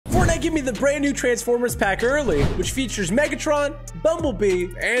Fortnite gave me the brand new Transformers pack early, which features Megatron, Bumblebee,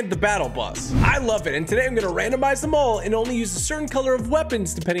 and the Battle Bus. I love it, and today I'm gonna randomize them all and only use a certain color of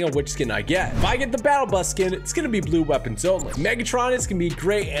weapons depending on which skin I get. If I get the Battle Bus skin, it's gonna be blue weapons only. Megatron is gonna be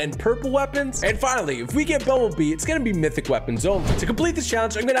gray and purple weapons. And finally, if we get Bumblebee, it's gonna be mythic weapons only. To complete this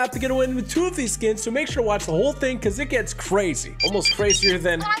challenge, I'm gonna have to get away with 2 of these skins, so make sure to watch the whole thing because it gets crazy. Almost crazier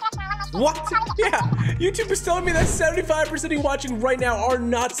than... What? Yeah, YouTube is telling me that 75% of you watching right now are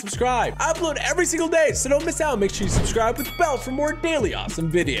not subscribed. I upload every single day, so don't miss out. Make sure you subscribe with the bell for more daily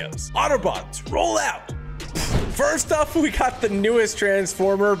awesome videos. Autobots, roll out. First up, we got the newest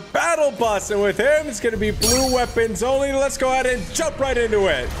Transformer, Battle Bus, and with him, it's gonna be blue weapons only. Let's go ahead and jump right into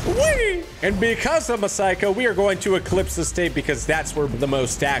it. Whee! And because I'm a psycho, we are going to eclipse the state because that's where the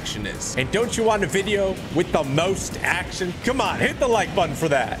most action is. And don't you want a video with the most action? Come on, hit the like button for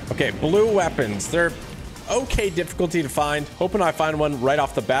that. Okay, blue weapons. They're okay difficulty to find. Hoping I find one right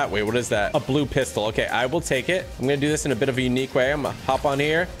off the bat. Wait, what is that? A blue pistol. Okay, I will take it. I'm gonna do this in a bit of a unique way. I'm gonna hop on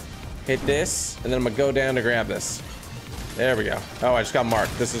here, hit this, and then I'm gonna go down to grab this. There we go. Oh, I just got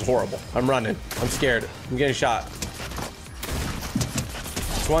marked. This is horrible. I'm running. I'm scared. I'm getting shot.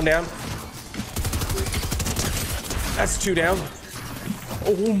 It's 1 down. That's 2 down.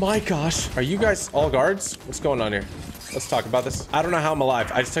 Oh my gosh. Are you guys all guards? What's going on here? Let's talk about this. I don't know how I'm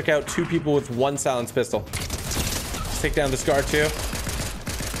alive. I just took out 2 people with 1 silenced pistol. Let's take down this guard too.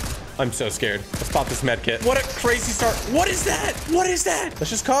 I'm so scared. Let's pop this med kit. What a crazy start. What is that? What is that?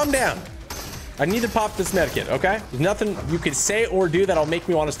 Let's just calm down. I need to pop this med kit, okay? There's nothing you can say or do that'll make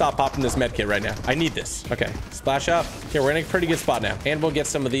me want to stop popping this med kit right now. I need this. Okay, splash up. Okay, we're in a pretty good spot now. And we'll get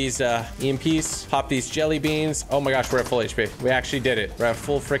some of these EMPs. Pop these jelly beans. Oh my gosh, we're at full HP. We actually did it. We're at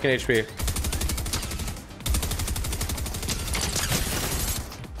full freaking HP.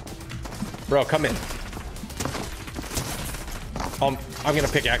 Bro, come in. I'm gonna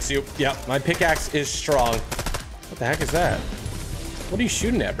pickaxe you. Yep, my pickaxe is strong. What the heck is that? What are you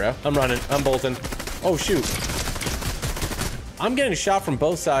shooting at, bro? I'm running. I'm bolting. Oh, shoot. I'm getting shot from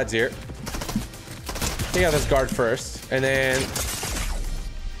both sides here. Take out this guard first. And then...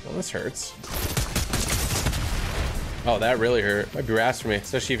 Well, this hurts. Oh, that really hurt. Might be rats for me,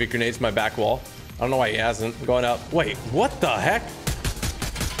 especially if he grenades my back wall. I don't know why he hasn't. I'm going up. Wait, what the heck?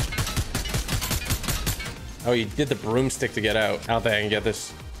 Oh, he did the broomstick to get out. I don't think I can get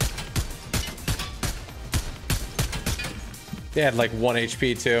this. They had like 1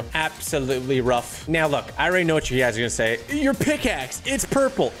 HP too. Absolutely rough. Now look, I already know what you guys are gonna say. Your pickaxe, it's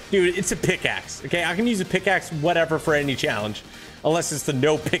purple. Dude, it's a pickaxe, okay? I can use a pickaxe, whatever, for any challenge. Unless it's the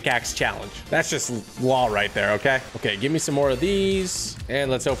no pickaxe challenge. That's just law right there, okay? Okay, give me some more of these.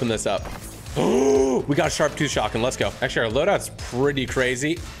 And let's open this up. Oh, we got a sharp tooth shotgun. Let's go. Actually, our loadout's pretty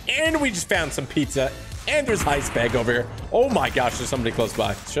crazy. And we just found some pizza. And there's ice bag over here. Oh my gosh, there's somebody close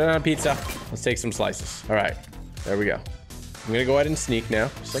by. Straight on pizza. Let's take some slices. All right, there we go. I'm gonna go ahead and sneak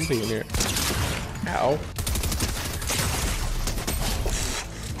now. Something in here. Ow.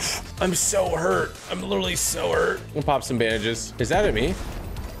 I'm so hurt. I'm literally so hurt. I'm gonna pop some bandages. Is that at me?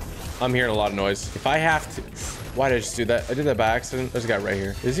 I'm hearing a lot of noise. If I have to... Why did I just do that? I did that by accident. There's a guy right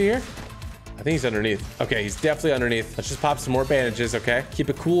here. Is he here? I think he's underneath. Okay, he's definitely underneath. Let's just pop some more bandages, okay?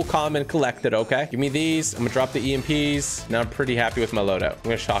 Keep it cool, calm, and collected, okay? Give me these. I'm gonna drop the EMPs. Now I'm pretty happy with my loadout. I'm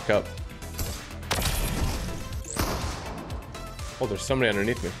gonna shock up. Oh, there's somebody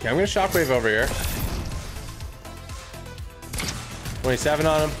underneath me. Okay, I'm gonna shockwave over here. 27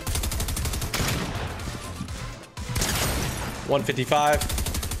 on him.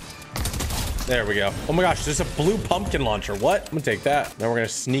 155. There we go. Oh my gosh, there's a blue pumpkin launcher. What? I'm gonna take that. Now we're gonna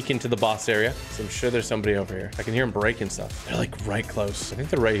sneak into the boss area. So I'm sure there's somebody over here. I can hear them breaking stuff. They're like right close. I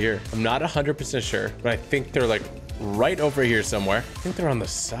think they're right here. I'm not 100% sure, but I think they're like right over here somewhere. I think they're on the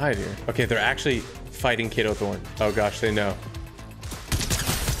side here. Okay, they're actually fighting Kato Thorn. Oh gosh, they know.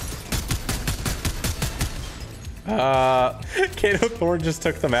 Kato Thorn just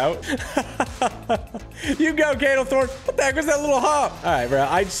took them out. You go, Kato Thorn. What the heck was that little hop? All right, bro.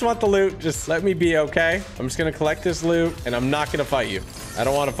 I just want the loot. Just let me be okay. I'm just gonna collect this loot, and I'm not gonna fight you. I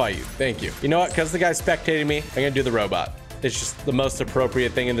don't want to fight you. Thank you. You know what? Because the guy's spectating me, I'm gonna do the robot. It's just the most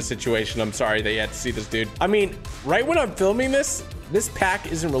appropriate thing in the situation. I'm sorry that you had to see this dude. I mean, right when I'm filming this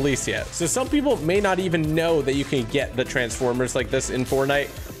pack isn't released yet. So some people may not even know that you can get the Transformers like this in Fortnite.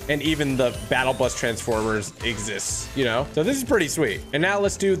 And even the Battle Bus Transformers exists, you know? So this is pretty sweet. And now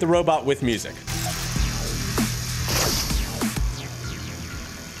let's do the robot with music.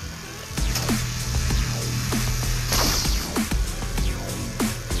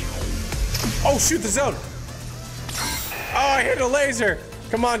 Oh, shoot the zone. Oh, I hit a laser.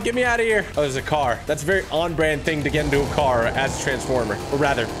 Come on, get me out of here. Oh, there's a car. That's a very on-brand thing to get into a car as a transformer. Or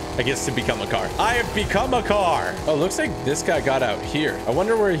rather, I guess to become a car. I have become a car. Oh, looks like this guy got out here. I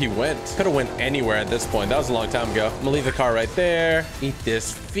wonder where he went. Could have went anywhere at this point. That was a long time ago. I'm gonna leave the car right there. Eat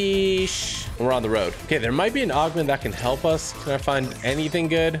this fish. We're on the road. Okay, there might be an augment that can help us. Can I find anything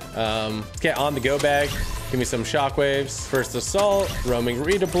good? Let's get on the go bag. Give me some shockwaves. First assault, roaming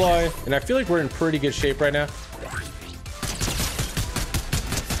redeploy. And I feel like we're in pretty good shape right now.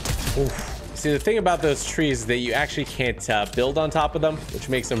 Oof. See, the thing about those trees is that you actually can't build on top of them, which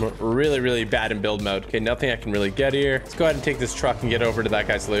makes them really, really bad in build mode. Okay, nothing I can really get here. Let's go ahead and take this truck and get over to that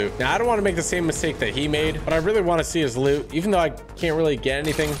guy's loot. Now, I don't want to make the same mistake that he made, but I really want to see his loot, even though I can't really get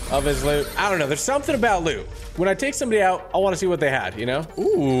anything of his loot. I don't know. There's something about loot. When I take somebody out, I want to see what they had, you know?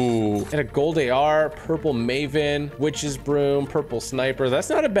 Ooh, and a gold AR, purple Maven, witch's broom, purple sniper. That's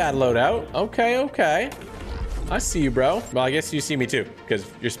not a bad loadout. Okay, okay. I see you, bro. Well, I guess you see me too, because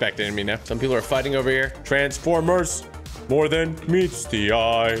you're spectating me now. Some people are fighting over here. Transformers, more than meets the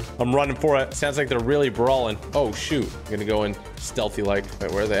eye. I'm running for it. Sounds like they're really brawling. Oh, shoot. I'm gonna go in stealthy like. Wait,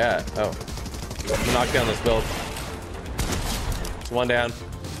 where are they at? Oh. I'm gonna knock down this build. It's one down.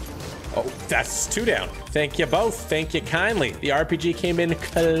 Oh, that's two down. Thank you both. Thank you kindly. The RPG came in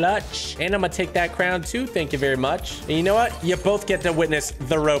clutch. And I'm gonna take that crown too. Thank you very much. And you know what? You both get to witness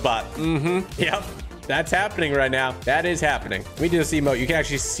the robot. Yep. That's happening right now. That is happening. We do this emote. You can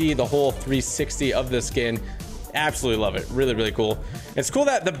actually see the whole 360 of the skin. Absolutely love it. Really, really cool. It's cool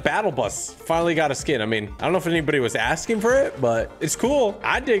that the battle bus finally got a skin. I mean, I don't know if anybody was asking for it, but it's cool.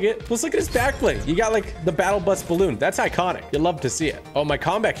 I dig it. Let's look at his backplate. You got like the battle bus balloon. That's iconic. You'd love to see it. Oh, my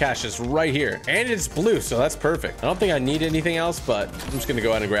combat cache is right here. And it's blue, so that's perfect. I don't think I need anything else, but I'm just gonna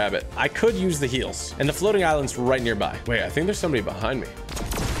go ahead and grab it. I could use the heals. And the floating island's right nearby. Wait, I think there's somebody behind me.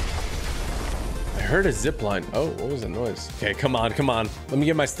 I heard a zip line. Oh, what was the noise? Okay, come on, come on. Let me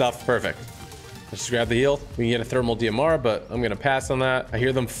get my stuff. Perfect. Let's just grab the heal. We can get a thermal DMR, but I'm gonna pass on that. I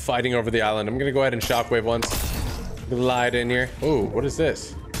hear them fighting over the island. I'm gonna go ahead and shockwave once. Glide in here. Oh, what is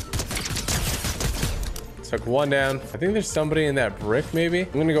this? Took one down. I think there's somebody in that brick, maybe.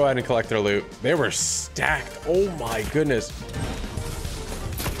 I'm gonna go ahead and collect their loot. They were stacked. Oh my goodness.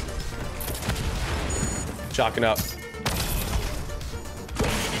 Chalking up.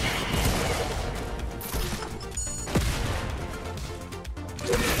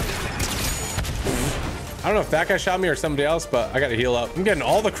 I don't know if that guy shot me or somebody else, but I gotta heal up. I'm getting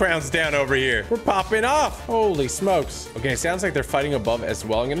all the crowns down over here. We're popping off. Holy smokes. Okay, sounds like they're fighting above as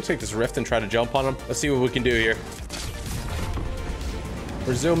well. I'm gonna take this rift and try to jump on them. Let's see what we can do here.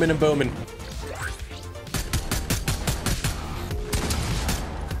 We're zooming and booming.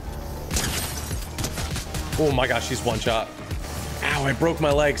 Oh my gosh, he's one shot. Ow, I broke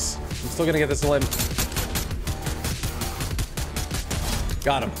my legs. I'm still gonna get this limb.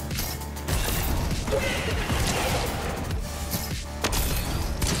 Got him.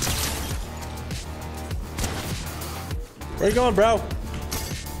 Where you going, bro?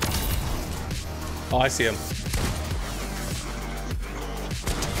 Oh, I see him.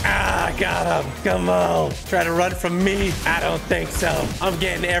 Ah, got him. Come on. Try to run from me? I don't think so. I'm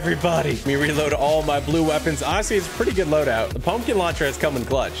getting everybody. Let me reload all my blue weapons. Honestly, it's a pretty good loadout. The pumpkin launcher has come in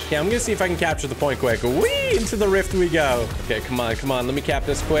clutch. Yeah, I'm gonna see if I can capture the point quick. Whee! Into the rift we go. Okay, come on, come on. Let me cap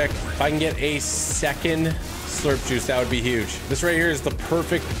this quick. If I can get a second slurp juice, that would be huge. This right here is the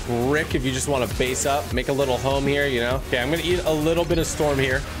perfect brick if you just want to base up, make a little home here, you know. Okay, I'm gonna eat a little bit of storm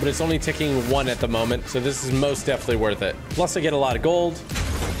here, but it's only ticking 1 at the moment, so this is most definitely worth it. Plus I get a lot of gold.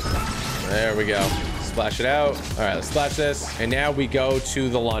 There we go. Splash it out. All right, let's splash this. And now we go to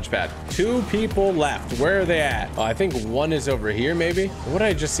the launch pad. 2 people left. Where are they at? Oh, I think 1 is over here, maybe. What did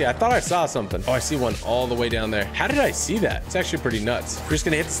I just see? I thought I saw something. Oh, I see 1 all the way down there. How did I see that? It's actually pretty nuts. We're just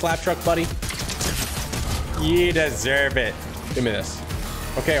gonna hit the slap truck, buddy. You deserve it. Give me this.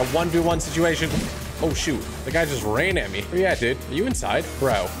 Okay, a 1v1 situation. Oh, shoot. The guy just ran at me. Where you at, dude? Are you inside?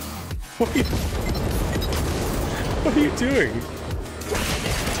 Bro. What are you doing?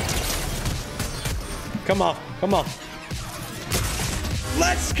 Come on. Come on.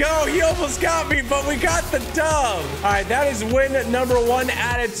 Let's go. He almost got me, but we got the dub. All right, that is win number 1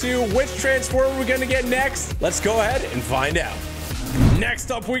 out of 2. Which transformer we're going to get next? Let's go ahead and find out.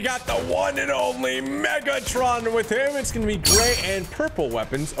 Next up, we got the one and only Megatron. With him, it's going to be gray and purple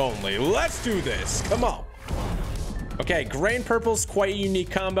weapons only. Let's do this. Come on. Okay, gray and purple's quite a unique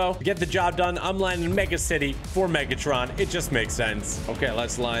combo. To get the job done, I'm lining Mega City for Megatron. It just makes sense. Okay,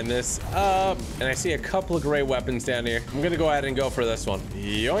 let's line this up. And I see a couple of gray weapons down here. I'm going to go ahead and go for this one.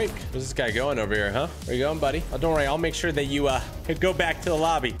 Yoink. Where's this guy going over here, huh? Where you going, buddy? Oh, don't worry. I'll make sure that you go back to the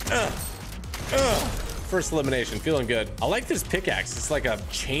lobby. First elimination, feeling good. I like this pickaxe. It's like a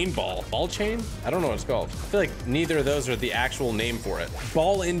chain ball. Ball chain? I don't know what it's called. I feel like neither of those are the actual name for it.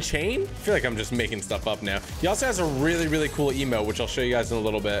 Ball and chain? I feel like I'm just making stuff up now. He also has a really, really cool emote, which I'll show you guys in a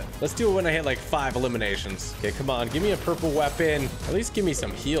little bit. Let's do it when I hit like 5 eliminations. Okay, come on. Give me a purple weapon. At least give me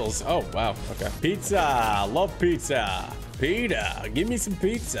some heals. Oh, wow. Okay. Pizza. Love pizza. Pizza. Give me some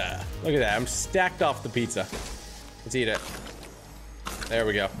pizza. Look at that. I'm stacked off the pizza. Let's eat it. There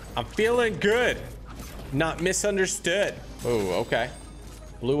we go. I'm feeling good. Not misunderstood. Oh, okay.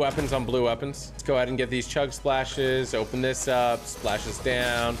 Blue weapons on blue weapons. Let's go ahead and get these chug splashes. Open this up. Splash this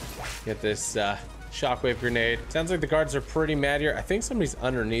down. Get this shockwave grenade. Sounds like the guards are pretty mad here. I think somebody's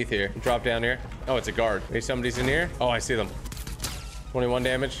underneath here. Drop down here. Oh, it's a guard. Maybe somebody's in here. Oh, I see them. 21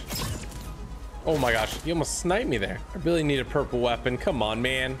 damage. Oh my gosh. You almost sniped me there. I really need a purple weapon. Come on,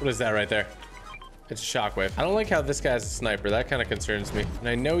 man. What is that right there? It's a shockwave. I don't like how this guy's a sniper. That kind of concerns me. And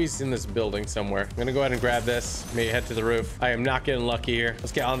I know he's in this building somewhere. I'm gonna go ahead and grab this. Maybe head to the roof. I am not getting lucky here.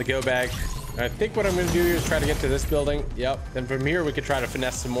 Let's get on the go bag. I think what I'm gonna do here is try to get to this building. Yep. Then from here, we could try to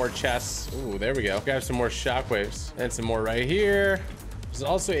finesse some more chests. Ooh, there we go. Grab some more shockwaves. And some more right here. There's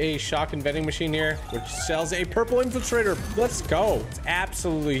also a shock and vending machine here, which sells a purple infiltrator. Let's go. It's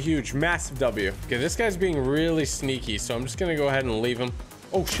absolutely huge. Massive W. Okay, this guy's being really sneaky, so I'm just gonna go ahead and leave him.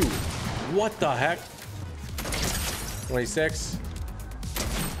 Oh, shoot. What the heck? 26.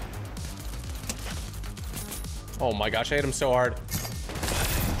 Oh my gosh, I hit him so hard.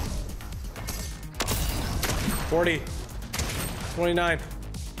 40. 29.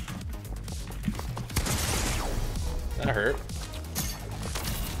 That hurt.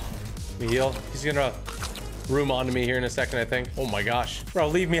 Let me heal. He's gonna room onto me here in a second, I think. Oh my gosh. Bro,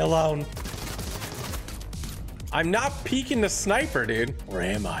 leave me alone. I'm not peeking the sniper, dude. Where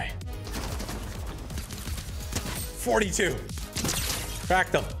am I? 42.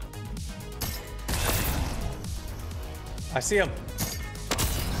 Cracked them. I see him.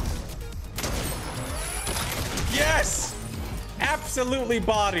 Yes! Absolutely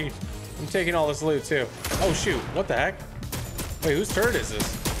bodied. I'm taking all this loot too. Oh shoot, what the heck? Wait, whose turret is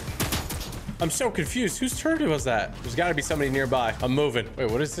this? I'm so confused. Whose turret was that? There's gotta be somebody nearby. I'm moving.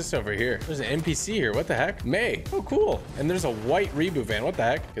 Wait, what is this over here? There's an NPC here. What the heck? May. Oh, cool. And there's a white reboot van. What the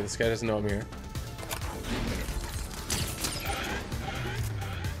heck? Okay, this guy doesn't know I'm here.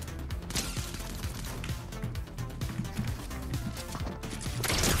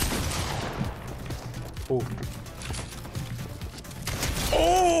 Oh.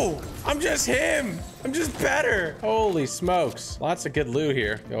 Oh, I'm just him. I'm just better. Holy smokes. Lots of good loot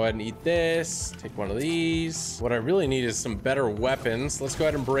here. Go ahead and eat this. Take one of these. What I really need is some better weapons. Let's go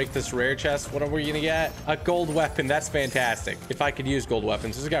ahead and break this rare chest. What are we gonna get? A gold weapon. That's fantastic. If I could use gold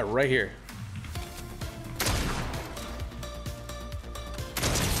weapons. There's a guy right here.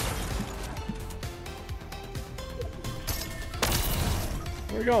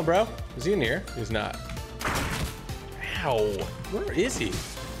 Where are you going, bro? Is he in here? He's not. Ow. Where is he?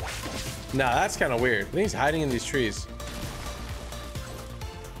 Nah, that's kind of weird. I think he's hiding in these trees.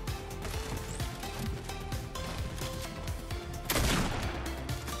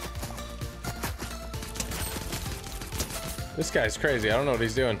 This guy's crazy. I don't know what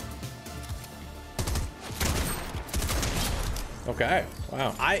he's doing. Okay.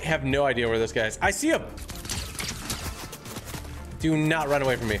 Wow. I have no idea where this guy is. I see him. Do not run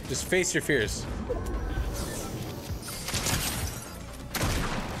away from me. Just face your fears.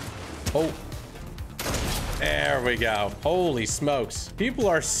 Oh. There we go. Holy smokes. People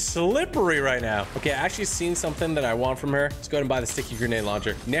are slippery right now. Okay, I actually seen something that I want from her. Let's go ahead and buy the sticky grenade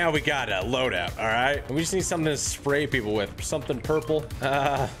launcher. Now we got a loadout, all right? And we just need something to spray people with. Something purple.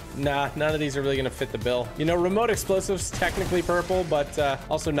 Nah, none of these are really gonna fit the bill. You know, remote explosives, technically purple, but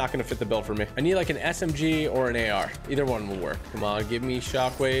also not gonna fit the bill for me. I need like an SMG or an AR. Either one will work. Come on, give me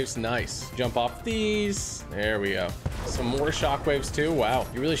shockwaves. Nice. Jump off these. There we go. Some more shockwaves too. Wow,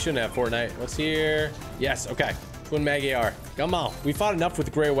 you really shouldn't have Fortnite. What's here? Yes, okay. Twin mag AR. Come on. We fought enough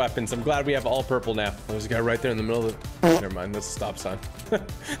with gray weapons. I'm glad we have all purple now. There's a guy right there in the middle of the... Never mind, that's a stop sign.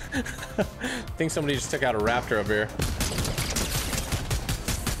 I think somebody just took out a raptor over here.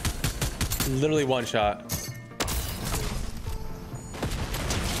 Literally one shot.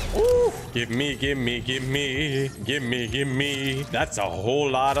 Ooh. Give me, give me, give me, give me, give me. That's a whole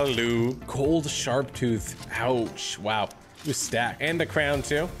lot of loot. Cold sharp tooth. Ouch. Wow. You stack. And the crown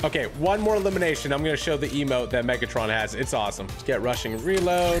too. Okay, one more elimination. I'm gonna show the emote that Megatron has. It's awesome. Let's get rushing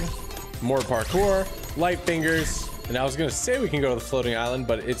reload. More parkour. Light fingers. And I was gonna say we can go to the floating island,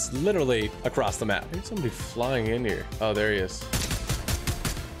 but it's literally across the map. There's somebody flying in here. Oh, there he is.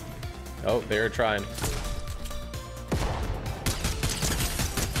 Oh, they're trying.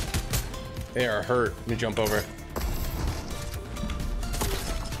 They are hurt. Let me jump over.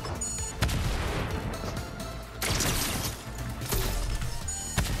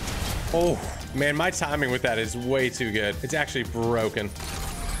 Oh, man, my timing with that is way too good. It's actually broken.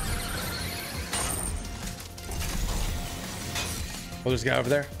 Oh, there's a guy over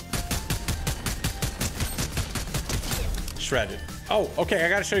there. Shredded. Oh, okay, I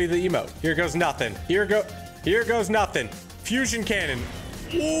gotta show you the emote. Here goes nothing. Here goes nothing. Fusion cannon.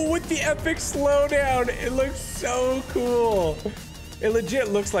 Ooh, with the epic slowdown. It looks so cool. It legit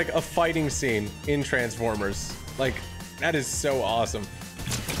looks like a fighting scene in Transformers. Like, that is so awesome.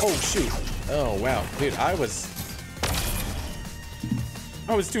 Oh, shoot. Oh, wow. Dude, I was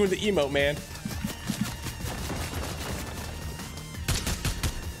doing the emote, man.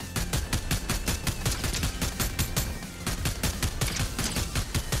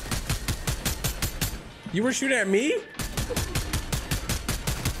 You were shooting at me?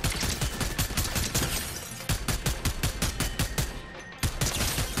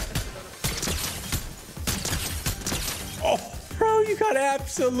 Oh, bro, you got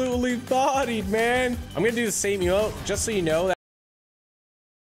absolutely bodied, man. I'm gonna do the same emote, just so you know that.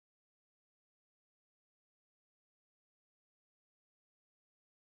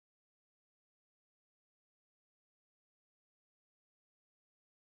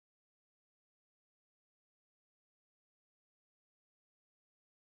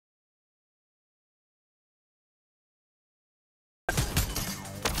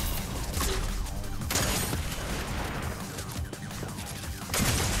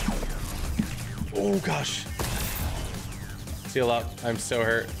 Oh gosh. Heal up. I'm so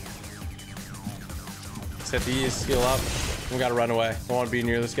hurt. Set these, heal up. We gotta run away. I don't want to be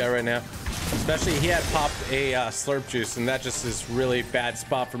near this guy right now. Especially he had popped a slurp juice, and that just is really bad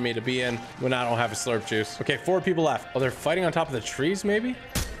spot for me to be in when I don't have a slurp juice. Okay, 4 people left. Oh, they're fighting on top of the trees, maybe?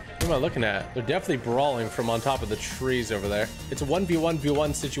 What am I looking at? They're definitely brawling from on top of the trees over there. It's a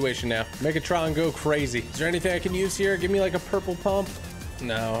 1v1v1 situation now. Megatron, go crazy. Is there anything I can use here? Give me like a purple pump.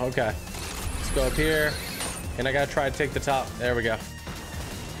 No, okay. Go up here, and I gotta try to take the top. There we go.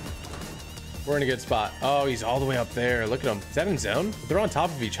 We're in a good spot. Oh, he's all the way up there. Look at him. Is that in zone? They're on top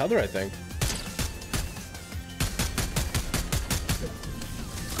of each other, I think.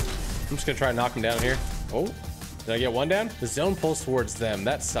 I'm just gonna try and knock him down here. Oh, did I get one down? The zone pulls towards them.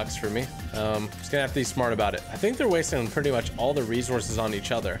 That sucks for me. Just gonna have to be smart about it. I think they're wasting pretty much all the resources on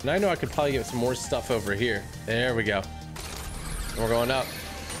each other. And I know I could probably get some more stuff over here. There we go. And we're going up.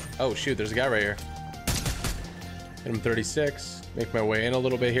 Oh shoot, there's a guy right here. Hit him 36. Make my way in a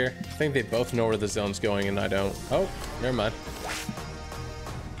little bit here. I think they both know where the zone's going and I don't. Oh, never mind.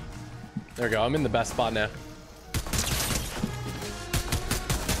 There we go. I'm in the best spot now.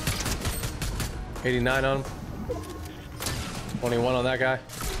 89 on him. 21 on that guy.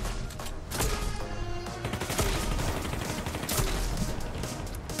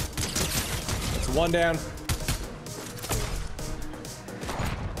 That's one down.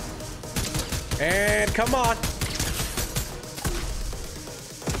 And come on.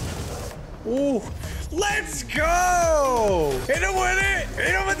 Ooh, let's go. Hit him with it.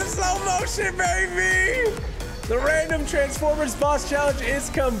 Hit him with the slow motion, baby. The random Transformers boss challenge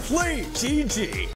is complete. GG.